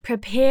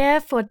Prepare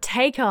for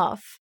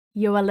takeoff.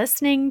 You are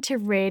listening to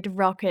Red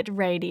Rocket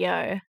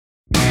Radio.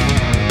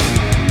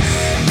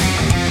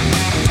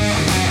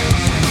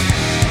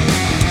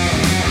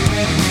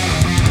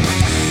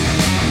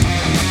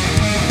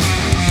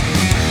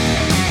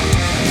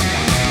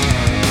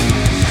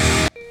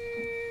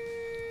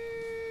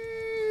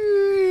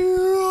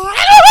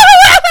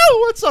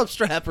 What's up,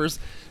 strappers?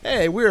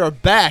 Hey, we are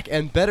back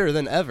and better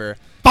than ever.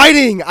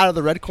 Fighting out of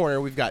the red corner,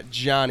 we've got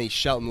Johnny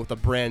Shelton with a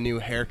brand new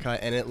haircut,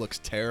 and it looks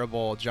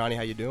terrible. Johnny,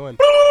 how you doing?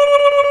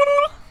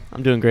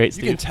 I'm doing great, You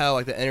Steve. can tell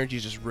like the energy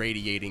is just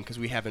radiating because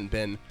we haven't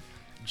been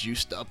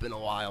juiced up in a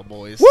while,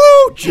 boys.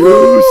 Woo!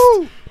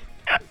 Juiced!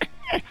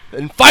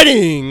 And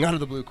fighting out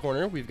of the blue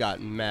corner, we've got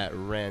Matt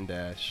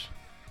Randash.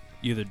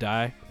 You either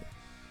die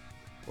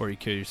or you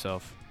kill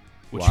yourself.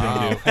 What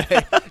Wow. you gonna do?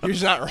 Hey, you're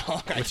just not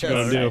wrong. I What you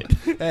guess. gonna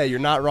do? Hey, you're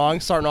not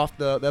wrong. Starting off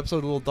the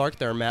episode a little dark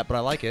there, Matt, but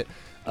I like it.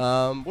 What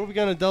are we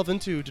gonna delve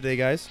into today,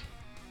 guys?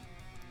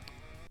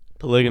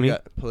 Polygamy. We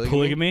got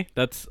Polygamy.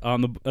 That's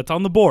on the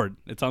board.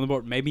 It's on the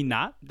board. Maybe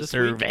not this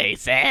Survey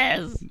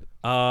says. week.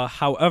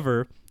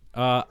 However,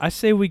 I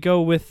say we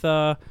go with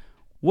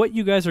what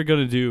you guys are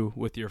gonna do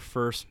with your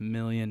first $1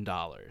 million.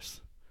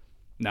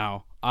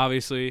 Now,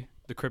 obviously,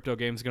 the crypto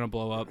game is gonna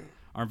blow up.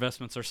 Our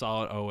investments are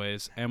solid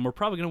always, and we're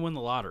probably gonna win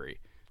the lottery.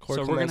 Corey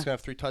So we're Clement's gonna gonna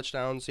have 3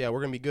 touchdowns. Yeah, we're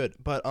gonna be good.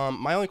 But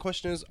my only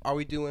question is, are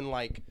we doing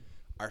like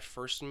our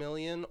first $1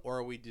 million, or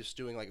are we just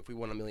doing like if we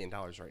won $1 million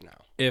right now?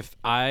 If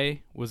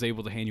I was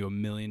able to hand you $1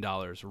 million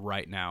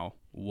right now,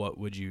 what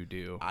would you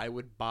do? I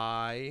would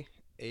buy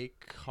a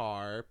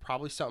car,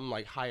 probably something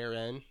like higher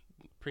end,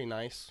 pretty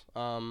nice.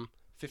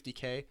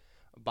 $50K.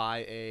 Buy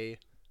a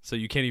So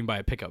you can't even buy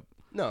a pickup.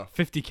 no,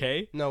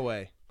 $50K? no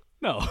way,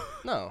 No.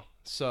 no.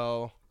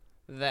 So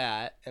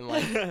that and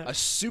like a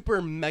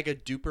super mega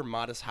duper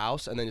modest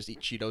house, and then just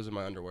eat Cheetos in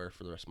my underwear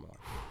for the rest of my life.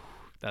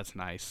 That's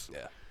nice.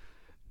 Yeah.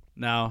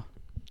 Now,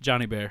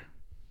 Johnny Bear,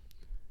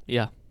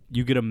 Yeah.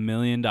 you get $1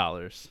 million.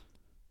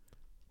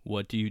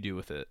 What do you do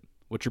with it?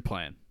 What's your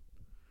plan?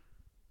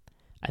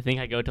 I think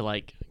I go to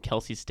like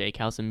Kelsey's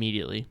Steakhouse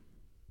immediately,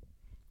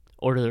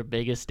 order their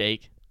biggest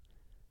steak,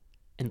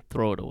 and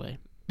throw it away.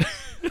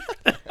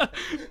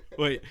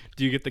 Wait,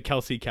 do you get the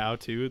Kelsey cow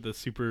too? The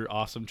super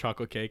awesome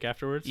chocolate cake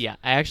afterwards? Yeah,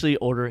 I actually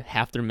order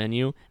half their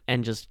menu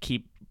and just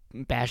keep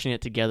bashing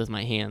it together with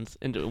my hands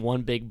into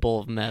one big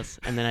bowl of mess,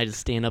 and then I just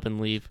stand up and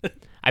leave.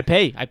 I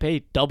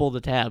pay double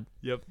the tab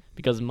Yep.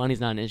 because money's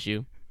not an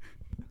issue.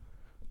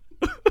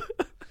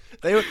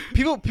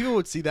 People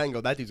would see that and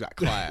go, "That dude's got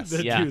class."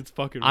 That Yeah. dude's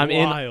fucking I'm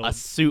wild. in a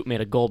suit made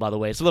of gold, by the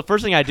way. So the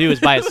first thing I do is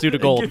buy a suit of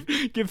gold.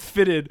 Get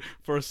fitted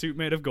for a suit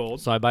made of gold.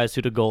 So I buy a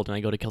suit of gold and I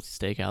go to Kelsey's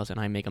Steakhouse and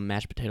I make a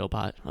mashed potato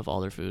pot of all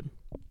their food.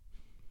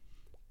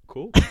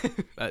 Cool.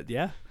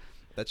 Yeah.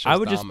 That's I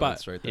would just buy.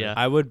 dominance right there. Yeah.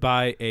 I would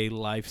buy a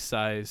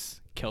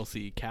life-size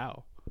Kelsey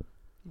cow.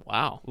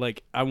 Wow.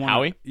 Like I want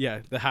Howie?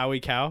 Yeah, the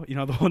Howie cow. You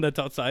know, the one that's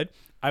outside.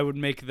 I would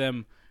make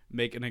them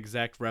make an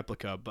exact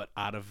replica, but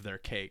out of their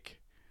cake,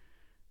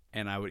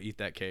 and I would eat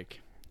that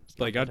cake.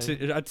 Like I'd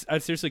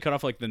seriously cut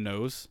off like the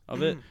nose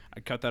of it.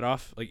 I'd cut that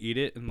off, like eat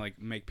it, and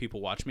like make people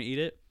watch me eat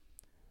it,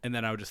 and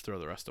then I would just throw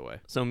the rest away.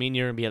 So me and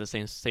you are gonna be at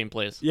the same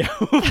place. Yeah,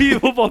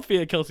 we'll both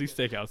be at Kelsey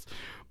Steakhouse.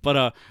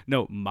 But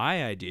no,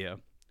 my idea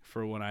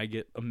for when I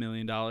get $1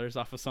 million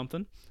off of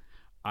something,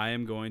 I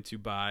am going to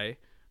buy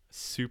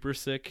super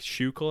sick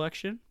shoe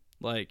collection.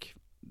 Like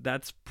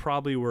that's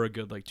probably where a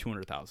good like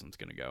 200,000 is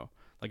gonna go.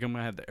 Like I'm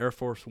gonna have the Air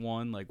Force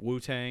One like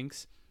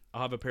Wu-Tangs.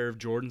 I'll have a pair of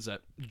Jordans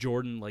that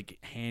Jordan like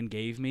hand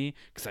gave me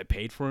because I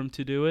paid for him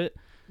to do it.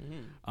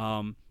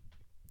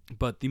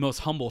 But the most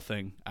humble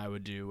thing I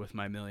would do with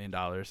my $1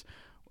 million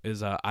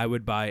is I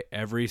would buy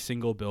every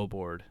single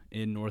billboard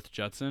in North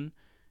Judson,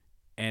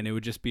 and it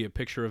would just be a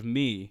picture of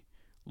me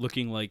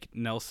looking like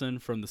Nelson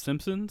from The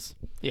Simpsons,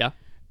 Yeah.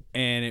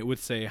 and it would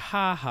say,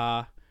 "Ha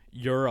ha,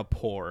 you're a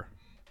poor."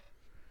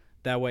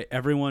 That way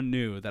everyone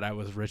knew that I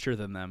was richer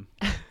than them.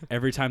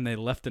 Every time they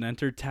left and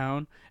entered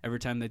town, every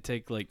time they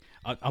take like,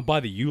 I'll buy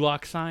the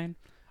ULOC sign.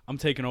 I'm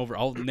taking over.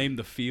 I'll name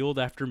the field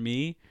after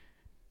me,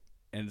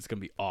 and it's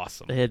gonna be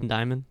awesome. The hidden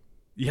diamond.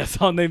 Yes,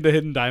 I'll name the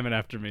hidden diamond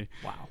after me.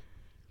 Wow.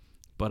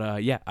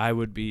 But yeah, I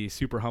would be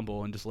super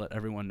humble and just let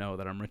everyone know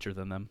that I'm richer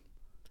than them.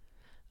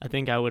 I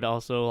think I would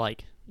also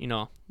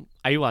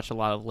I watch a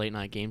lot of late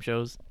night game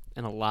shows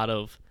and a lot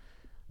of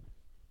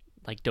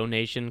like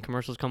donation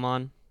commercials come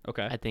on.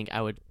 Okay. I think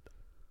I would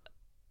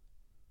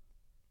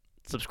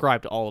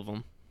subscribe to all of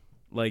them.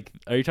 Like,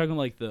 are you talking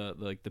like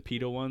the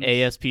PETA ones?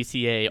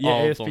 ASPCA, Yeah,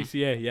 all of them.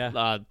 ASPCA,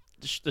 yeah.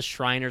 The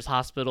Shriners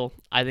Hospital.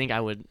 I think I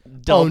would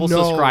double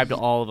no. subscribe to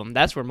all of them.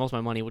 That's where most of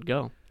my money would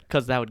go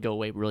because that would go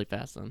away really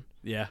fast then.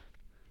 Yeah.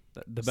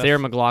 The best. Sarah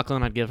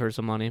McLaughlin, I'd give her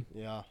some money.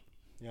 Yeah.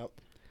 Yep.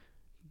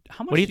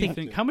 How much What do you do you think-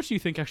 think? How much do you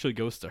think actually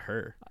goes to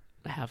her?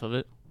 Half of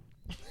it.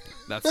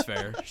 That's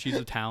fair. She's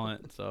a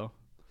talent, so.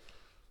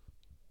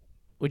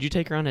 Would you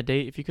take her on a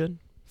date if you could?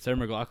 Sarah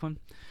McLaughlin?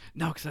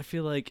 No, because I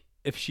feel like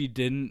if she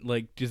didn't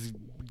like just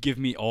give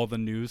me all the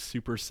news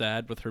super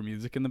sad with her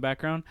music in the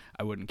background,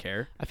 I wouldn't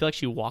care. I feel like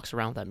she walks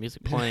around with that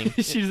music playing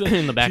She's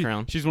in the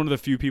background. She's one of the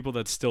few people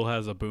that still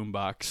has a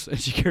boombox, and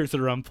she carries it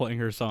around playing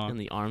her song. In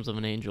the arms of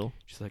an angel.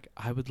 She's like,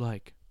 I would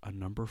like a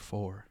number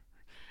 4,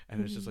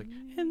 and it's just like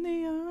in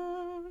the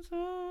arms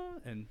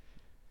of, and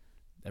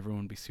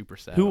everyone would be super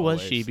sad. Who was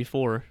always. she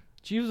before?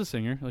 She was a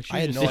singer. Like she I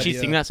had just no Did she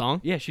idea. sing that song?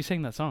 Yeah, she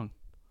sang that song.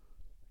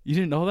 You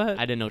didn't know that?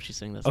 I didn't know she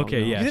sang that song. Okay,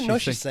 no. yeah. You didn't know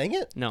she she sang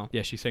it? No.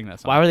 Yeah, she sang that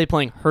song. Why were they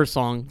playing her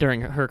song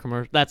during her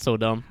commercial? That's so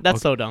dumb.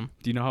 That's so dumb.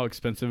 Do you know how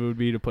expensive it would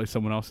be to play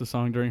someone else's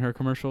song during her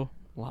commercial?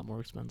 A lot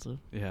more expensive.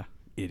 Yeah,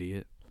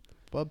 idiot.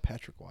 Bub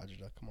Patrick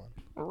Wajda, come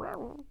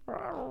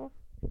on.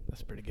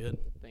 That's pretty good.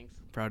 Thanks.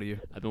 Proud of you.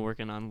 I've been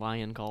working on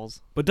lion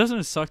calls. But doesn't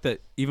it suck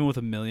that even with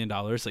 $1 million,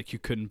 like you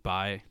couldn't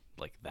buy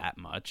like that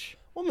much?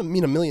 Well, I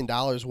mean, $1 million,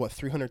 what,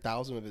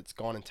 300,000 of it's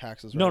gone in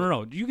taxes, right?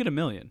 No. You get $1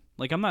 million.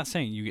 Like I'm not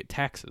saying you get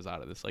taxes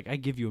out of this. Like I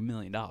give you $1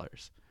 million.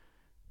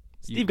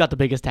 Steve got the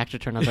biggest tax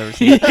return I've ever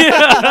seen.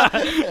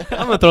 I'm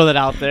gonna throw that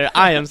out there.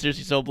 I am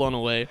seriously so blown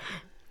away.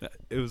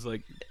 It was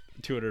like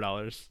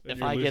 $200.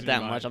 If I get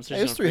that much, I'm It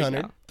seriously was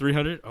gonna freak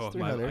 300. out. 300. Oh, It's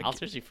my! 300. I'll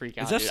seriously freak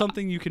out. Is that dude.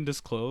 something you can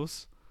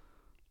disclose?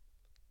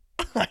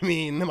 I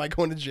mean, am I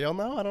going to jail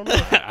now? I don't know.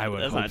 I would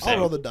That's hope not so. I'll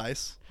roll the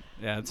dice.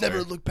 Yeah, it's Never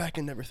fair. look back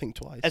and never think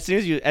twice. As soon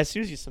as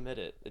you submit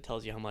it, it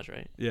tells you how much,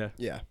 right? Yeah.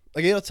 Yeah.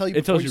 Like, it'll tell you It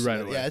before tells you right submit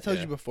it. away, Yeah, it tells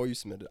yeah. you before you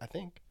submit it, I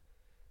think.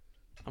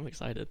 I'm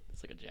excited.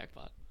 It's like a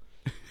jackpot.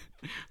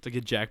 It's like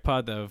a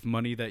jackpot of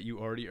money that you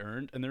already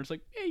earned, and there's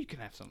like, yeah, you can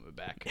have some of it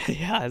back.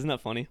 Yeah, isn't that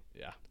funny?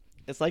 Yeah.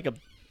 It's like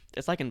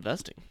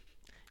investing.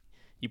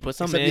 You put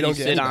some Except you in, you don't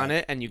get sit any on back.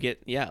 it, and you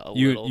get a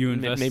You- little, you m-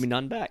 invest- maybe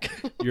none back.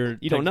 You're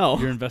You don't know.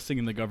 You're investing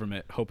in the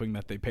government, hoping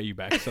that they pay you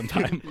back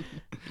sometime.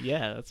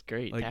 Yeah, that's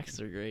great. Like-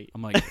 Taxes are great.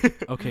 I'm like,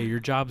 okay, your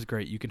job's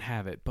great, you can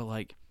have it, but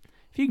like,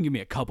 if you can give me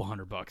a couple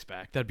 $100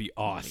 back, that'd be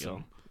There you awesome.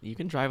 go. You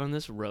can drive on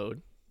this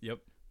road Yep.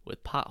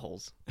 with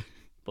potholes,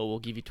 but we'll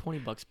give you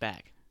 $20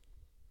 back,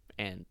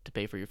 and to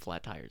pay for your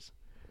flat tires.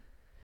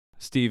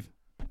 Steve,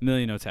 $1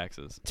 million no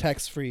taxes,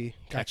 Tax free.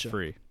 tax Gotcha.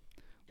 free.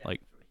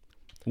 Like,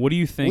 what do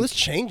you think? Well, this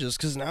changes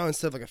because now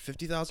instead of like a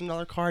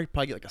 $50,000 car, you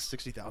probably get like a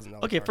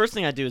 $60,000 Okay, car. first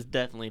thing I do is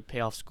definitely pay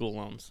off school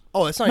loans.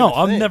 Oh, it's not no, even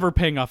a I'm thing. never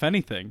paying off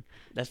anything.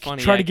 That's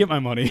funny. Try yeah, to get my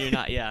money. You're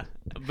not, yeah.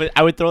 But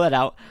I would throw that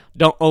out.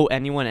 Don't owe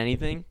anyone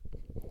anything.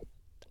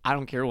 I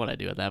don't care what I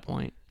do at that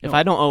point. If No.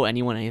 I don't owe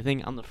anyone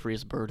anything, I'm the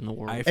freest bird in the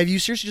world. I- If you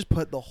seriously just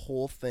put the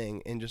whole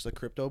thing in just a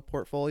crypto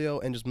portfolio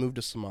and just move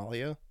to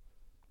Somalia,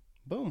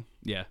 boom.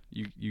 Yeah,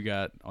 you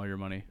got all your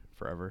money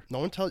forever. No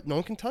one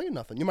can tell you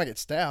nothing. You might get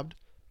stabbed.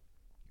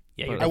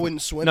 yeah, But you're I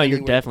wouldn't swim. no, you're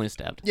anywhere. definitely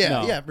stabbed. Yeah,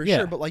 No. yeah, for Yeah.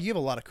 sure. But like, you have a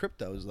lot of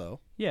cryptos though.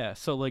 Yeah,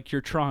 so like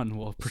your Tron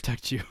will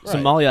protect you. Right.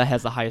 Somalia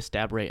has the highest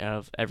stab rate out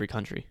of every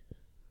country.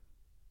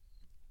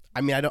 I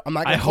mean, I'm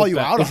not I gonna hope call you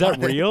that, out is on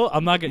that it. real?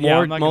 I'm not gonna. More, Yeah,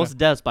 I'm not most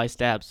deaths by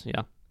stabs.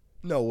 Yeah,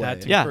 No way.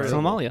 That's yeah,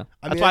 incredible. Somalia.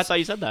 I That's mean, why I that's- thought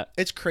you said that.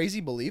 It's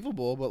crazy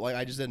believable, but like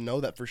I just didn't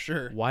know that for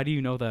sure. gonna. Why do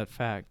you know that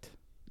fact?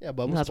 Yeah,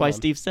 but That's why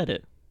Steve said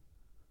it.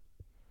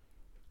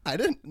 I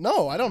didn't.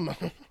 No, I don't know.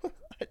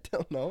 I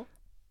don't know.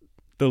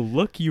 The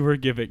look you were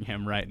giving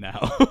him right now.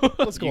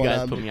 What's You going guys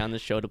on? put me on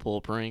this show to pull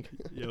a prank.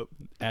 Yep.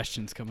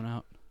 Ashton's coming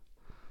out.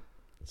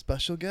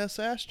 Special guest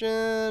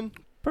Ashton.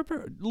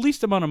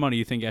 Least amount of money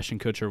you think Ashton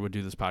Kutcher would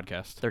do this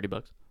podcast?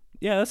 $30.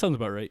 Yeah, that sounds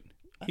about right.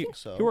 I He- think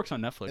so. He works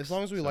on Netflix. As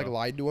long as we so- like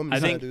lied to him, I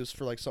he's think- gonna do this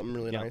for like something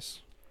really Yeah. nice.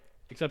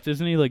 Except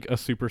isn't he like a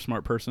super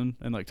smart person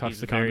and like talks He's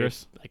to very,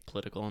 Congress? like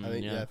political and I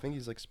think yeah. I think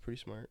he's like pretty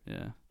smart.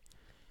 Yeah.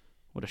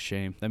 What a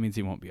shame. That means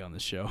he won't be on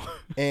this show.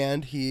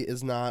 And he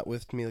is not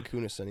with Mila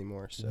Kunis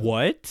anymore. So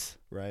What?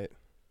 right,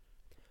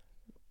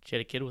 She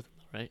had a kid with him,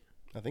 right?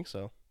 I think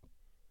so.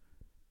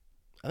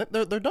 I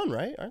think they're done,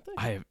 right? Aren't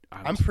they?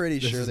 I'm pretty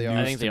this sure is they news are.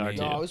 I think to they are me.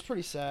 too. No, it was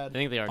pretty I sad.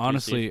 think they are. too,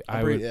 Honestly, Steve. I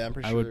I'm pretty- would. yeah, I'm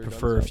pretty I sure would they're done,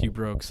 prefer if so. you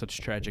broke such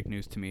tragic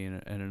news to me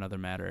in another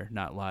matter,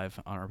 not live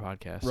on our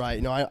podcast.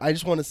 Right. No, I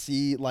just want to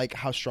see like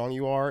how strong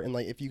you are and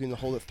like if you can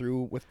hold it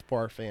through with for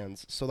our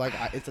fans. So like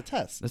it's a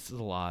test. This is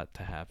a lot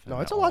to happen. No,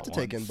 it's a all lot at to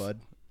take in, once. bud.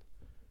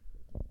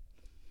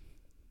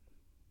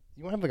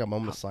 You want to have like a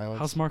moment of silence?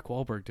 How's Mark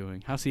Wahlberg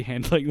doing? How's he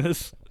handling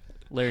this?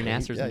 Larry Yeah,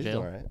 Nasser's yeah, in he's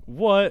jail. doing all right.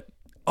 What?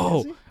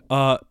 Oh,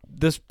 he?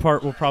 this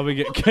part will probably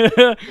get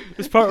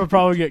this part will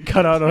probably get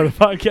cut out on the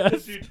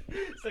podcast.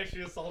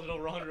 Sexually assaulted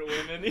over 100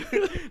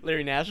 women.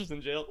 Larry Nasser's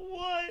in jail.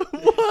 What?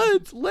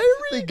 What? Larry?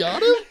 They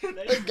got him?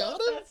 They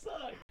got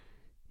him?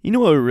 You know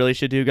what we really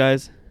should do,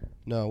 guys?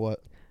 No,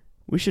 what?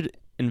 We should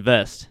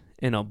invest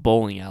in a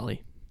bowling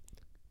alley.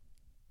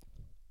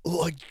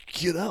 Like,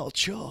 get out,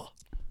 chaw.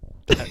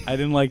 I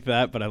didn't like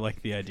that, but I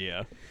like the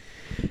idea.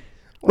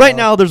 Right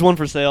now, there's one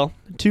for sale.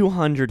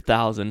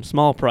 $200,000,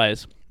 small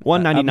price.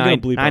 I'm gonna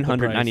 $199, bleep out the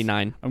price.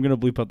 $999. I'm gonna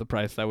bleep out the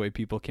price that way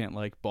people can't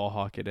like ball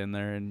hawk it in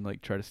there and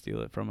like try to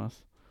steal it from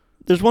us.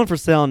 There's one for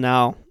sale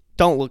now.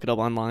 Don't look it up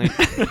online.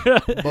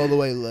 Bow the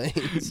way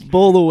lanes.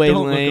 Bowl Away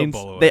Don't look up Lanes.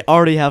 Bowl Away. They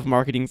already have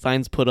marketing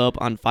signs put up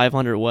on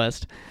 500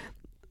 West.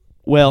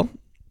 Well,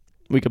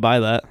 we could buy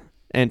that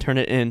and turn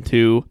it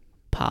into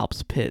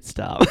Pop's Pit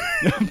Stop.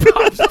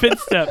 Pop's pit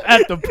step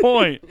at the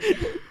point.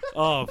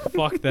 Oh,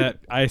 fuck that.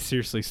 I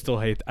seriously still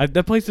hate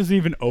that place isn't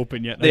even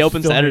open yet. They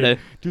open Saturday.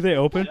 Do they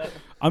open?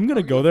 I'm going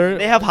to go there.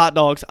 They have hot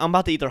dogs. I'm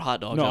about to eat their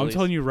hot dogs. No, I'm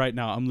telling you right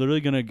now. I'm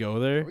literally going to go Are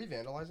there. we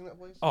vandalizing that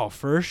place? Oh,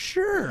 for We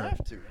sure.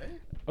 have to, right?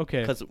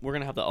 Okay. Because we're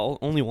going to have the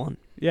only one.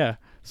 Yeah.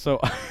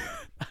 So,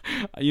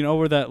 you know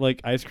where that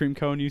like ice cream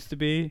cone used to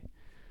be?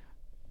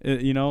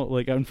 You know,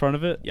 like in front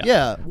of it?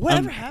 Yeah.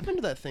 Whatever happened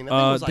to that thing? That thing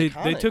was they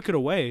iconic. took it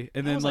away,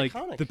 and That then was like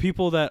iconic. the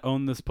people that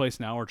own this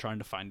place now are trying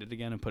to find it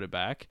again and put it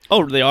back.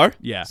 Oh, they are?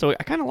 Yeah. So I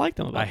kind of like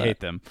them about I that. hate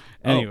them.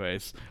 Oh.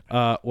 Anyways,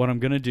 what I'm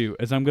gonna do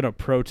is I'm gonna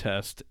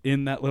protest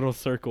in that little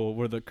circle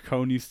where the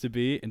cone used to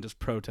be, and just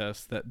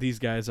protest that these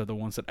guys are the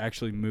ones that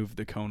actually moved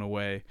the cone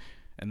away,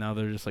 and now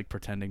they're just like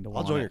pretending to I'll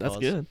want join it. your That's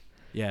cause. good.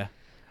 Yeah.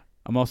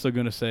 I'm also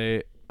gonna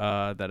say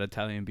that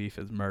Italian beef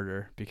is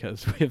murder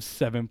because we have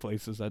 7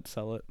 places that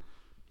sell it.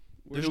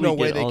 There's Where do no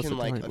we way get they all can, this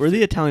like, Italian- We're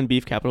the Italian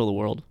beef capital of the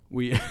world.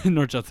 We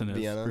North Judson is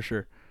Vienna. for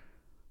sure.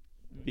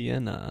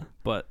 Vienna.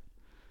 But,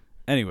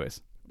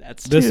 anyways,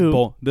 That's this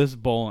two. this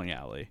bowling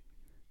alley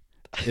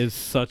is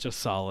such a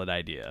solid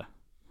idea.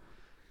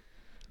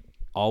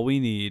 All we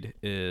need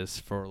is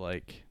for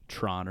like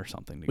Tron or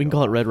something to We can go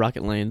call it off. Red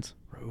Rocket Lanes.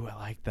 Ooh, I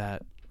like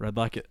that. Red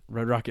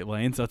Rocket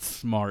Lanes. That's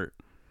smart.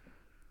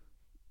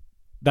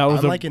 That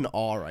was I'm like in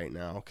awe right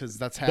now because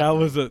that's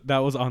happening. that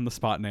was on the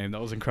spot name.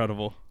 That was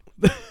incredible.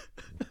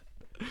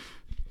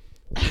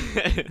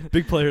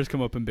 Big players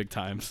come up in big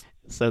times.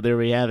 So there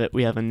we have it.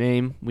 We have a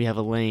name. We have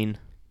a lane.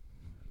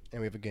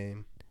 And we have a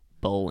game.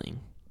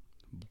 Bowling.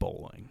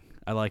 Bowling.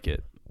 I like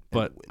it.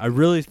 But win. I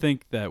really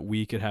think that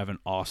we could have an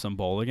awesome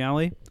bowling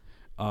alley.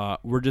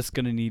 We're just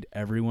gonna need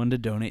everyone to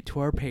donate to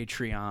our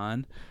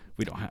Patreon.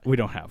 We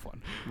don't have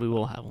one. We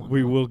will have one.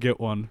 We will get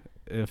one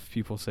if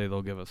people say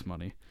they'll give us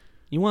money.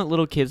 You want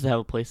little kids to have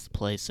a place to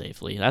play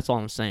safely. That's all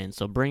I'm saying.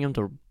 So bring them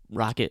to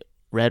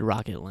Red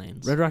Rocket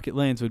Lanes. Red Rocket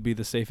Lanes would be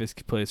the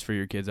safest place for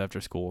your kids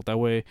after school. That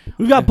way,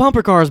 We've got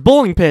bumper cars,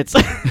 bowling pits.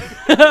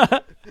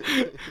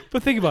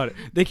 but think about it.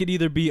 They could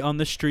either be on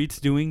the streets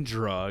doing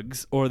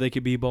drugs, or they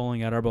could be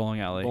bowling at our bowling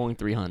alley. Bowling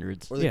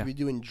 300s. Or they Yeah. could be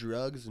doing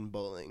drugs and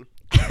bowling.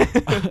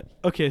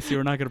 Okay, so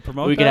we're not going to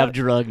promote We could have that?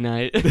 drug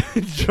night.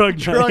 drug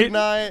Drug night.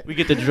 night. We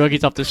get the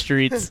druggies off the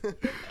streets.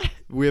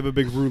 We have a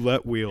big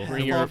roulette wheel.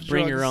 Bring love your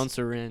drugs. own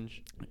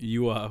syringe.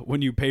 You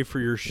when you pay for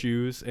your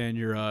shoes and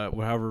your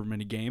however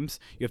many games,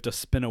 you have to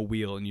spin a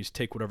wheel and you just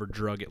take whatever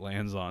drug it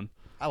lands on.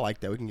 I like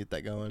that. We can get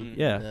that going. Mm.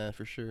 Yeah. Yeah,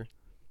 for sure.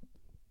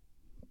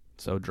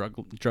 So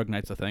drug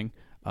night's a thing.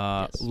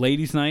 Yes.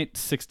 Ladies' night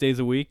 6 days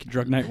a week.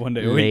 Drug night 1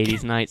 day a week.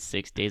 Ladies' night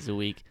 6 days a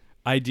week.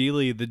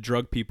 Ideally, the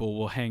drug people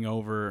will hang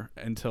over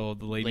until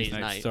the ladies'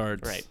 night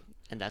starts. Right.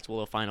 And that's where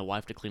they'll find a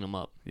wife to clean them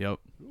up. Yep.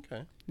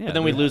 Okay. Yeah. But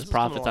then we Yeah, lose this is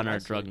coming profits along on our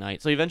nicely. drug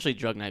night. So eventually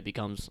drug night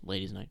becomes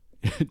ladies' night.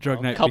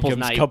 drug night Couples becomes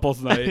night.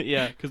 couples night.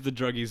 Yeah. Because the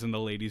druggies and the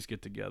ladies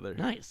get together.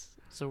 Nice.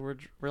 So we're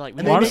like,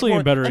 And Well, honestly, they and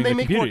make better more, in and they the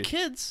make more computer.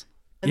 kids.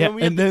 Yeah, then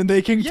we have and then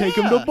they can take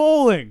them to Yeah.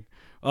 bowling.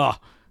 Oh,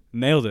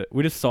 nailed it.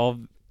 We just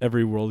solved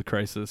every world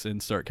crisis in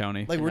Stark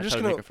County. like we're just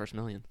make gonna our first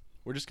million.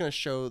 we're just gonna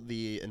show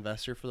the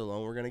investor for the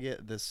loan we're gonna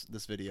get this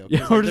video. Yeah,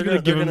 'Cause, we're like, just they're gonna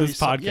give they're them be this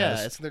so- Yeah,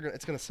 podcast.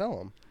 it's gonna sell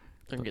them.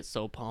 They're gonna get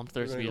so pumped.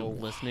 They're They're gonna be gonna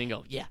go, listening.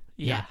 Go,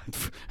 yeah.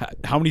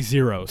 How many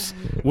zeros?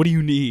 What do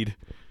you need?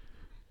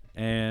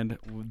 And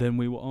then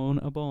we will own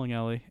a bowling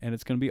alley, and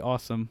it's going to be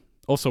awesome.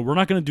 Also, we're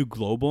not going to do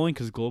glow bowling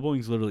because glow bowling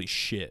is literally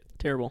shit.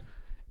 Terrible.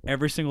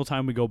 Every single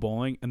time we go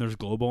bowling and there's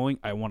glow bowling,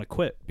 I want to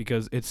quit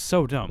because it's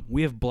so dumb.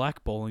 We have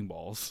black bowling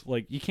balls.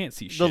 Like, you can't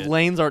see The shit.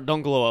 lanes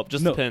don't glow up,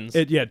 just the pins.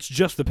 It's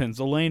just the pins.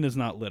 The lane is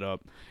not lit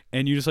up.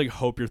 And you just, like,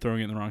 hope you're throwing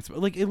it in the wrong spot.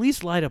 Like, at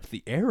least light up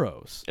the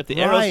arrows. If the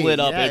arrow's Right, lit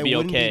up, yeah, it'd be it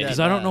wouldn't be okay. that Because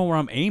I don't bad. know where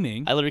I'm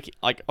aiming. I literally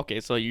like okay,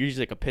 so you're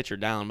usually like a pitcher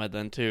down by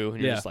then too,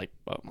 and you're Yeah. just like,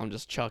 well, I'm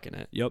just chucking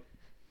it. Yep.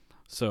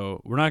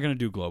 So, we're not going to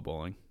do glow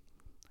bowling.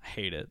 I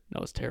hate it.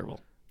 No, it's terrible.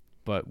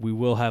 But we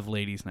will have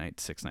ladies' night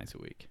 6 nights a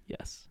week.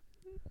 Yes.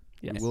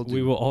 Yes.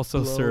 We will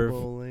also Blow serve.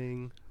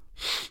 bowling.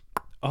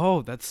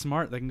 Oh, that's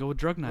smart. They can go with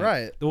drug night.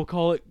 Right. We'll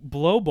call it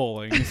blow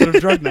bowling instead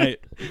of drug night.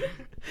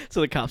 So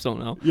the cops don't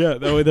know. Yeah,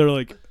 that way they're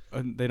like,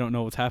 they don't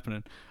know what's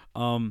happening.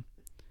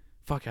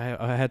 Fuck,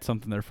 I had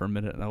something there for a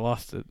minute and I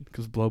lost it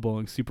because blow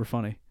bowling's super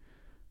funny.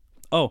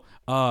 Oh,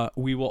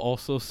 we will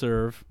also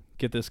serve.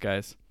 Get this,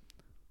 guys.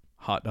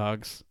 Hot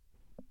dogs,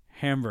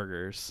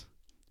 hamburgers,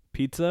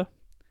 pizza,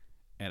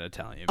 and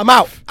Italian. I'm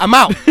out. I'm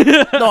out.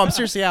 No, I'm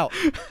seriously out.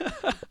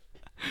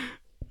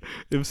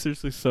 It was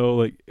seriously so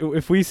like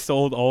if we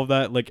sold all of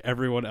that like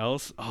everyone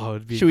else, oh,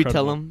 it'd be. Should we tell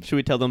incredible. them? Should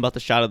we tell them about the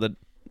shot of the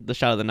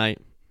night?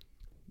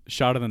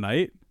 Shot of the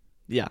night?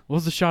 Yeah, What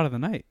was the shot of the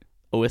night?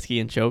 a whiskey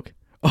and choke.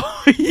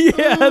 Oh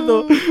yeah,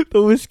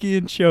 the whiskey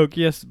and choke.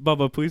 Yes,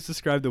 Bubba, please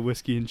describe the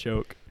whiskey and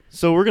choke.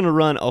 So we're gonna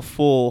run a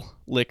full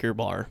liquor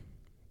bar.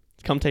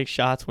 Come take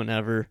shots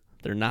whenever.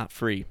 They're not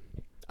free,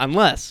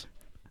 unless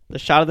the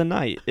shot of the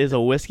night is a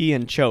whiskey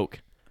and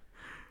choke.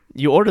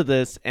 You order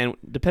this, and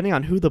depending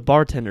on who the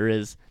bartender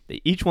is,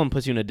 each one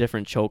puts you in a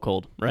different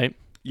chokehold, right?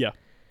 Yeah.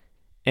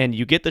 And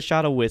you get the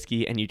shot of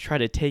whiskey, and you try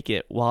to take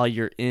it while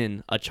you're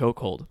in a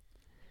chokehold.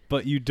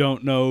 but you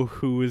don't know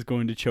who is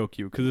going to choke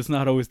you because it's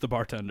not always the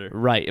bartender.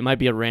 Right. It might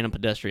be a random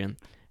pedestrian,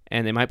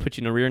 and they might put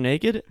you in a rear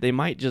naked. They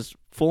might just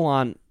full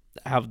on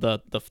have the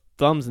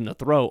thumbs in the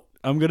throat.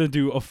 I'm gonna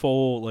do a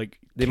full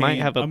They might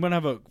have a- I'm gonna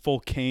have a full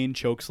cane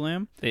choke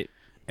slam. They-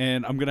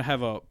 And I'm gonna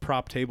have a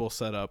prop table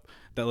set up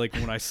that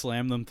when I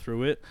slam them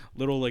through it,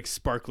 little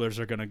sparklers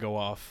are gonna go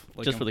off.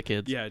 Just for the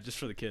kids. Yeah, just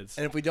for the kids.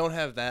 And if we don't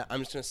have that, I'm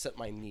just gonna set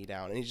my knee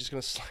down, and he's just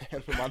gonna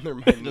slam him on their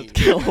knee.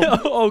 Kill 'em.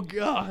 Oh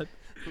God.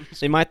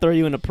 They might throw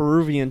you in a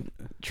Peruvian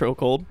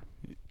chokehold.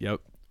 Yep.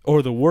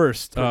 Or the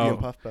worst, Peruvian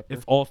puff pepper.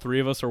 if all three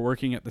of us are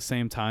working at the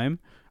same time,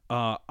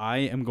 I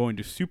am going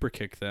to super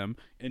kick them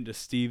into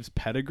Steve's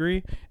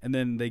pedigree, and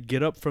then they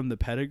get up from the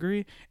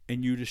pedigree,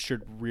 and you just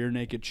should rear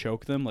naked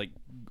choke them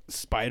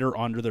spider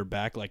onto their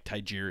back like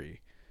Tajiri.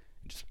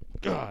 Just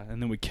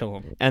and then we kill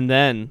them. And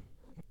then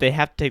they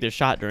have to take their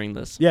shot during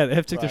this. Yeah, they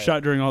have to take their Right.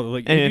 shot during all the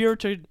And Have if- you ever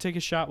take a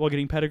shot while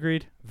getting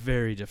pedigreed?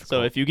 Very difficult.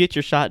 So if you get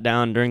your shot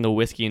down during the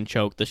whiskey and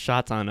choke, the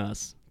shot's on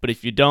us. But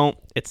if you don't,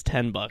 it's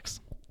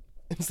 $10.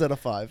 Instead of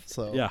 5.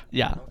 So yeah,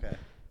 Yeah. Okay.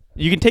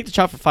 You can take the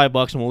shot for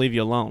 $5 and we'll leave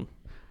you alone.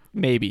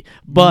 Maybe.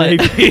 But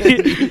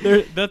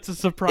Maybe. That's a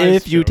surprise.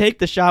 if you choke. take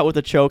the shot with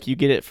a choke, you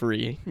get it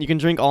free. You can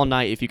drink all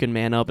night if you can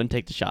man up and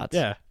take the shots.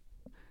 yeah.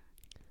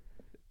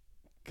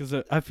 Because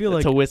I feel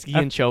It's like a whiskey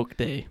and choke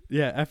day.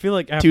 yeah, I feel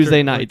like after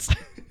Tuesday nights.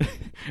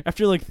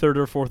 after third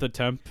or fourth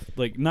attempt,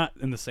 not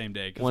in the same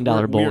day. 'Cause $1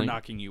 we're bowling.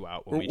 knocking you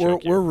out when we We're,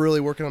 choke you. we're really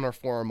working on our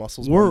forearm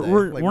muscles. We're one day.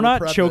 we're, Like, we're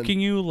not prepping. choking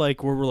you where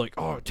we're like,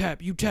 oh,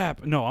 tap, you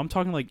tap. No, I'm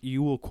talking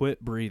you will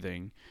quit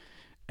breathing,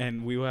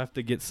 and we will have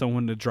to get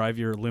someone to drive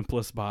your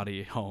limpless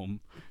body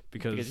home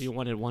Because you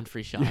wanted one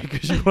free shot.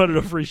 because you wanted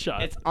a free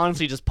shot. It's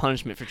honestly just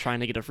punishment for trying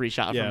to get a free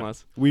shot from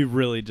us. We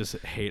really just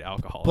hate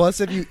alcohol.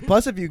 Plus,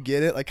 if you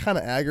get it, kind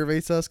of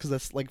aggravates us because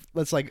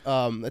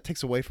that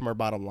takes away from our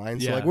bottom line.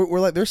 So Yeah.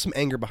 we're there's some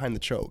anger behind the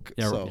choke.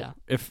 Yeah, so. Yeah.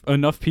 if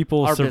enough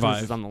people Our survive,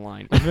 business is on the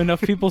line. if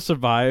enough people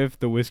survive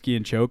the whiskey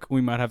and choke,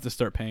 we might have to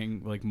start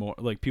paying more.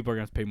 People are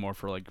gonna have to pay more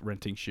for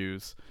renting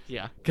shoes.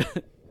 Yeah.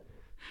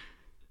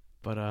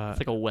 But It's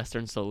like a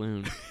Western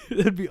saloon.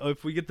 it'd be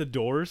if we get the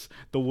doors,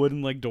 the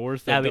wooden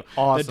doors that That'd be that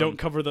awesome. don't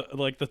cover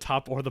the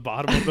top or the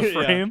bottom of the Yeah.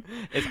 frame.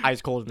 It's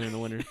ice cold in there in the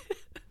winter.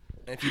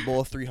 And if you bowl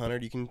a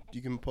 300,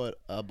 you can put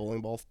a bowling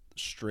ball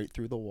straight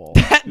through the wall.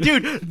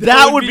 Dude,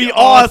 that would would be be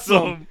awesome.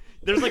 awesome.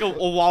 There's a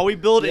wall we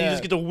build, and you Yeah.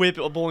 just get to whip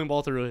a bowling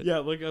ball through it. Yeah,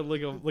 like a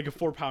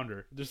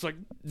 4-pounder. Just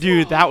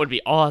Dude, that would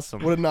be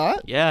awesome. Would it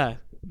not? Yeah.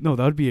 no,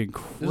 that would be There's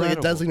incredible.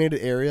 a designated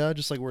area,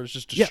 just where it's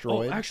just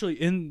destroyed. Yeah, actually,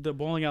 in the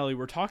bowling alley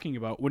we're talking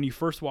about, when you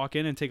first walk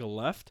in and take a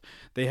left,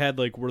 they had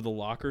where the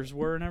lockers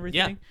were and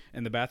everything,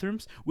 and the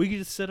bathrooms. We could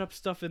just set up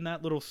stuff in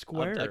that little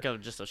square.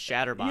 Just a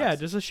shatter box. Yeah,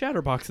 just a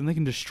shatter box, and they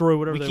can destroy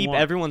whatever we they keep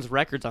want. everyone's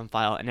records on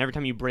file, and every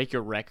time you break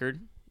your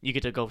record, you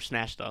get to go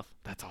smash stuff.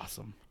 That's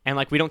awesome. And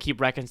we don't keep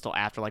records until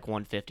after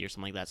 150 or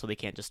something like that, so they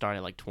can't just start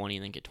at 20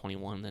 and then get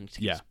 21 and then just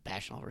keep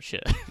bashing all our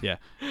shit. Yeah.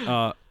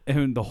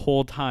 And the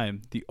whole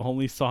time, the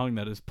only song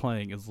that is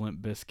playing is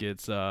Limp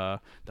Bizkit's.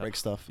 Break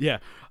stuff. Yeah.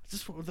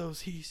 Just one of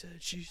those he said,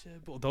 she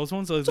said. Those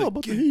ones. I was It's all like,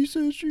 about the he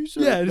said, she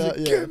said. yeah, it's that,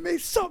 like, give me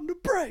something to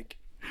break.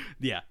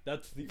 Yeah,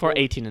 that's the For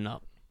 18 and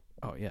up.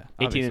 Oh yeah,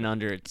 18 obviously. and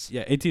under, it's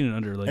Yeah, 18 and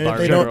under. And if bar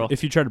they general. don't,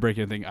 If you try to break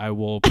anything, I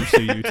will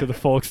pursue you to the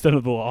full extent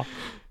of the law.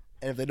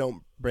 and if they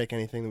don't break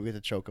anything, then we get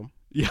to choke them.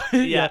 Yeah,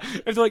 Yeah.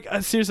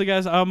 It's seriously,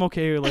 guys, I'm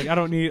okay. I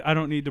don't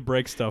need to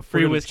break stuff.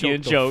 Free We're gonna whiskey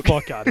and the choke.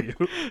 Fuck out of you.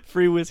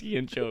 free whiskey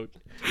and choke.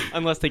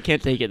 Unless they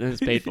can't take it, then it's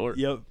paid for.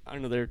 Yep.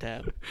 Under their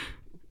tab.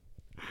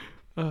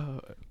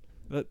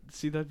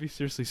 That'd be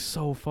seriously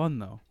so fun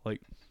though.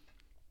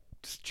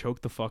 Just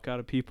choke the fuck out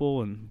of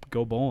people and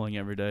go bowling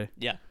every day.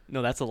 Yeah.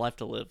 No, that's a life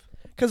to live.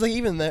 Because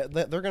even they're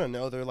gonna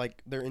know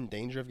they're in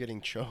danger of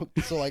getting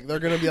choked. So they're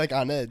gonna be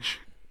on edge.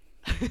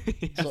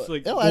 So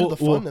it'll add the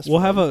funness. We'll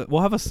for have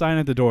them. a sign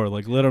at the door,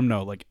 let them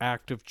know,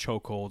 active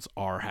chokeholds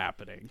are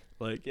happening.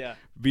 Yeah.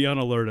 Be on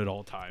alert at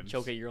all times.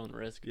 Choke at your own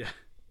risk. Yeah.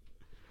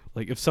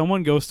 If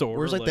someone goes to order,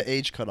 Where's the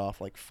age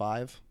cutoff?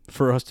 5?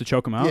 for us to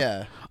choke them out.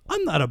 Yeah.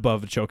 I'm not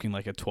above choking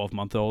a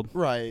 12-month-old.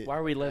 Right. Why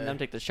are we letting them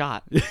take the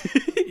shot?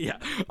 Yeah.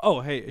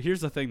 Oh, hey,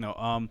 here's the thing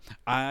though.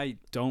 I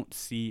don't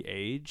see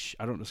age.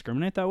 I don't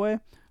discriminate that way.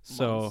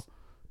 So, Months.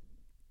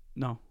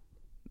 no,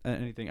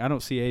 anything. I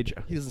don't see age.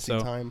 He doesn't so,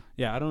 see time.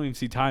 Yeah, I don't even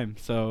see time.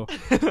 So,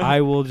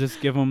 I will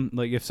just give them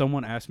if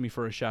someone asks me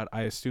for a shot,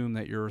 I assume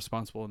that you're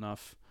responsible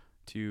enough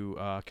to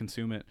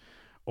consume it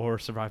or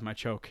survive my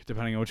choke,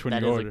 depending on which one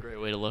That you is order. a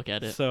great way to look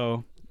at it.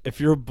 So. If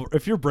you're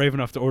brave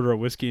enough to order a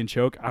whiskey and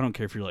choke, I don't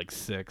care if you're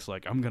 6.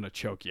 I'm gonna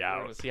choke you We're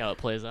out. gonna see how it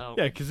plays out.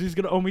 Yeah, because he's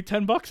gonna owe me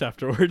 $10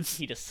 afterwards.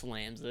 He just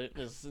slams it.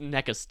 His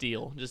neck of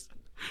steel. Just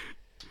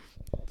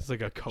It's like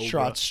a cobra.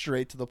 Trot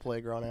straight to the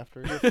playground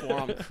after. your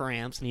forearm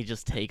cramps, and he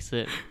just takes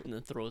it and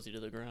then throws you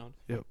to the ground.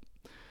 Yep.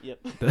 Yep.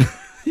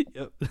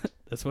 Yep,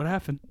 that's what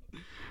happened.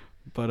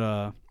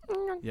 But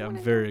yeah, I'm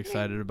very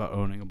excited about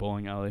owning a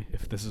bowling alley.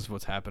 If this is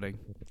what's happening,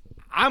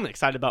 I'm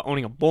excited about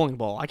owning a bowling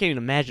ball. I can't even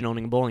imagine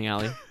owning a bowling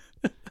alley.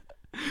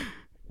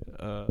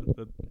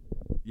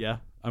 yeah,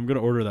 I'm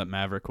gonna order that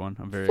Maverick one.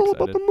 I'm very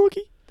excited.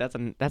 That's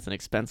an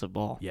expensive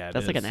ball. Yeah, it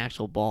that's like is. an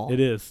actual ball. It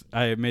is.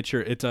 I made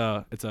sure it's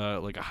a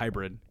like a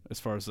hybrid as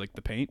far as like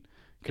the paint,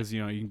 because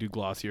you can do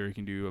glossy or you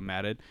can do a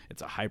matted.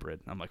 It's a hybrid.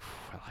 I'm like,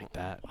 I like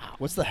that.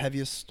 What's the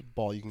heaviest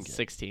ball you can get?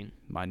 16.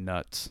 My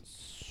nuts.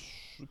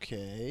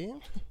 Okay.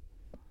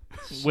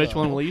 Which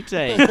one will you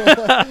take?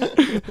 I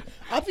think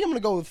I'm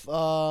gonna go with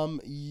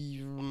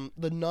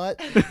the nut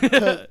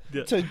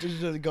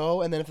to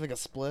go, and then if like a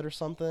split or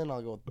something,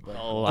 I'll go with the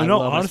Oh, I know.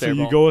 love a Honestly, spare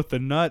you ball. go with the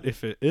nut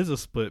if it is a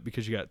split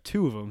because you got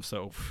 2 of them.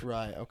 So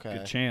Right. Okay.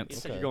 good You chance.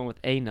 said Okay. you're going with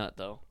a nut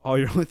though. Oh,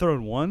 you're only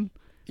throwing one?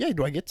 Yeah.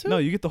 Do I get to? No,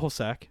 you get the whole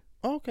sack.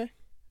 Oh, okay.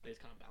 They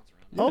just kind of bounce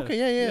around. Yeah. Okay.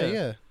 Yeah.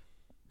 Yeah.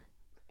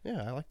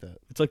 Yeah. I like that.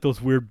 It's like those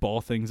weird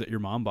ball things that your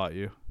mom bought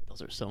you.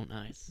 Those are so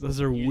nice.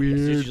 Those are You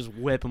weird. just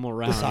whip them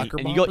around. soccer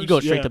and you go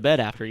boppers? straight Yeah. to bed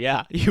after.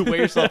 Yeah, you wear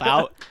yourself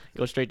out,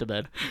 go straight to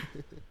bed.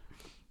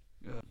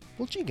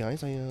 Well, gee,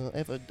 guys, I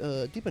have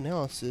a deep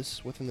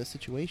analysis within this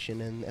situation,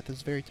 and at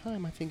this very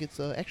time, I think it's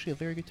actually a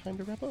very good time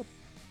to wrap up.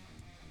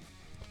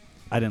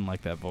 I didn't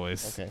like that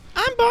voice. Okay.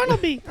 I'm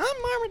Barnaby. I'm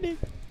Marmaduke.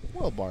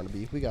 Well,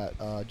 Barnaby, we got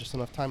just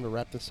enough time to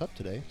wrap this up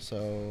today.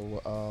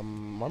 So,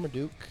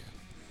 Marmaduke,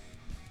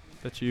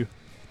 That's you.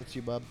 it's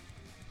you, bub.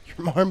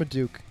 You're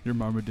Marmaduke. You're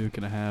Marmaduke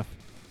and a half.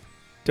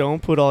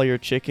 Don't put all your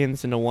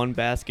chickens into one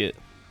basket,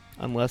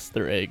 unless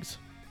they're eggs.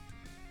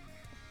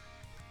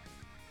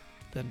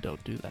 Then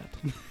don't do that.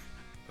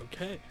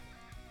 Okay.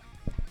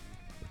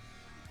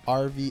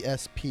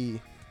 RVSP,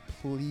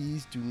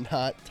 please do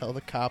not tell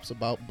the cops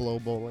about blow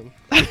bowling.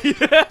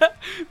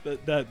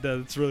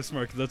 That's really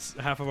smart because that's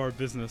half of our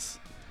business.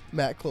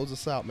 Matt, close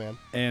us out, man.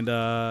 And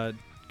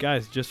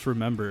guys, just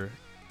remember,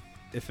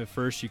 if at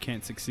first you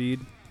can't succeed,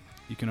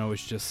 you can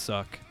always just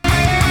suck.